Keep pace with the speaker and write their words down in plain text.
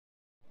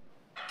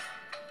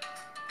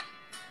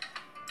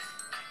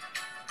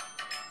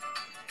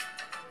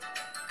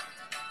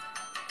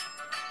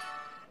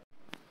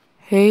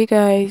Hey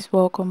guys,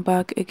 welcome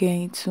back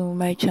again to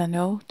my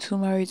channel. To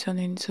my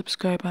returning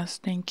subscribers,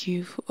 thank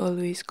you for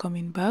always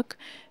coming back,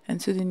 and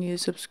to the new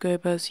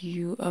subscribers,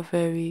 you are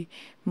very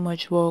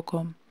much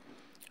welcome.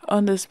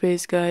 On the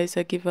space, guys,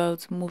 I give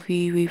out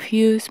movie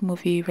reviews,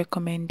 movie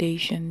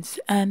recommendations,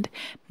 and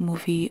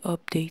movie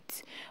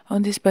updates.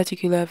 On this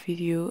particular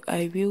video,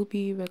 I will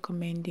be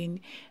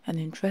recommending an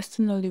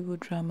interesting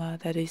Nollywood drama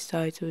that is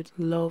titled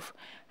Love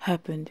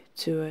Happened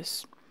to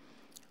Us.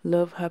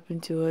 Love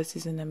Happened to Us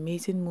is an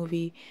amazing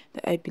movie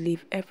that I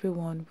believe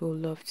everyone will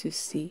love to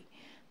see.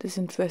 This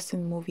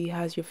interesting movie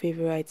has your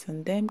favorites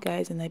on them,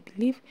 guys, and I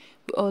believe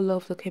we all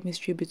love the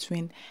chemistry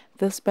between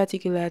this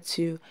particular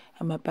two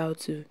I'm about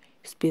to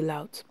spill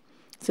out.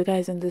 So,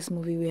 guys, in this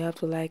movie, we have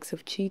the likes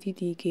of Chidi,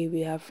 Dike, we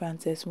have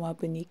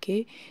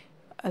Nwabunike,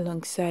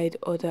 alongside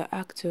other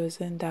actors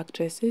and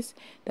actresses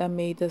that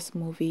made this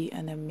movie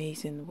an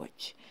amazing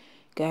watch.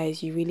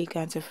 Guys, you really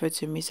can't afford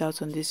to miss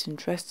out on this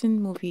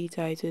interesting movie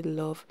titled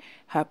Love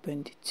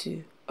Happened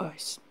to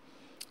Us.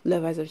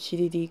 Lovers of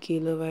Chidi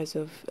Dike, lovers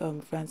of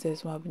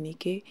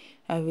Nwabunike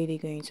are really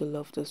going to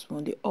love this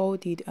one. They all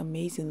did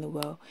amazingly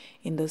well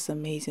in this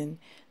amazing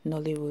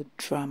Nollywood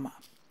drama.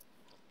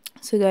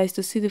 So guys,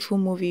 to see the full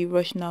movie,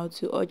 rush now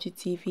to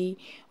OGTV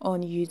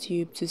on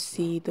YouTube to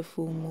see the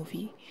full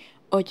movie.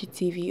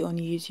 OGTV on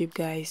YouTube,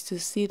 guys, to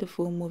see the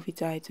full movie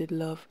titled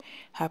Love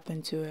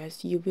Happened to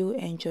Us. You will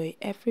enjoy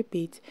every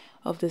bit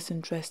of this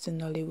interesting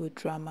Nollywood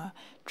drama.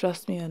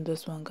 Trust me on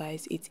this one,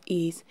 guys. It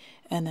is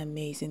an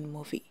amazing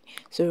movie.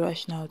 So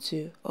rush now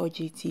to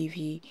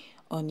OGTV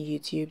on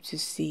YouTube to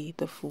see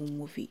the full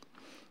movie.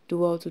 Do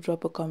well to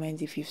drop a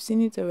comment if you've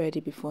seen it already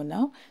before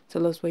now.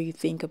 Tell us what you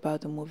think about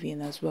the movie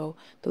and as well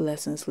the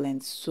lessons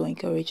learned. So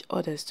encourage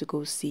others to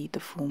go see the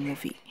full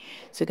movie.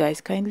 So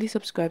guys, kindly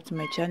subscribe to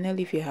my channel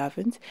if you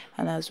haven't,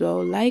 and as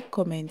well like,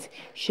 comment,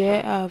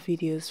 share our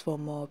videos for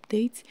more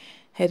updates.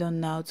 Head on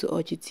now to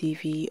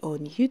OGTV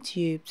on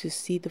YouTube to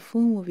see the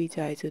full movie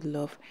titled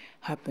Love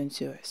Happened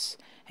to Us.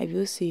 I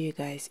will see you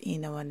guys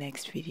in our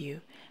next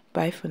video.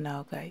 Bye for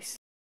now, guys.